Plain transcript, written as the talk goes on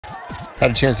Had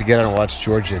a chance to get out and watch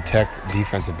Georgia Tech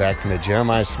defensive back commit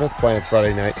Jeremiah Smith playing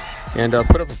Friday night and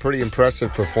put up a pretty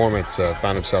impressive performance.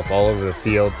 Found himself all over the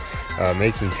field,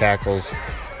 making tackles.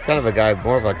 Kind of a guy,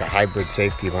 more of like a hybrid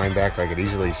safety linebacker. I could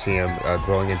easily see him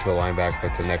growing into a linebacker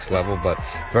at the next level, but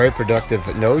very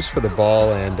productive, nose for the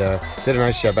ball, and did a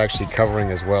nice job actually covering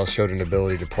as well. Showed an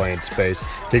ability to play in space.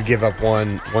 Did give up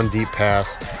one deep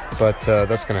pass, but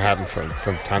that's going to happen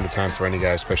from time to time for any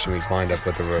guy, especially when he's lined up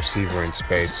with a receiver in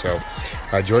space. So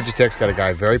Georgia Tech's got a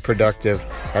guy very productive.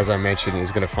 As I mentioned,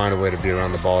 he's going to find a way to be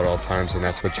around the ball at all times, and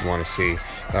that's what you want to see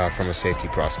from a safety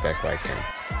prospect like him.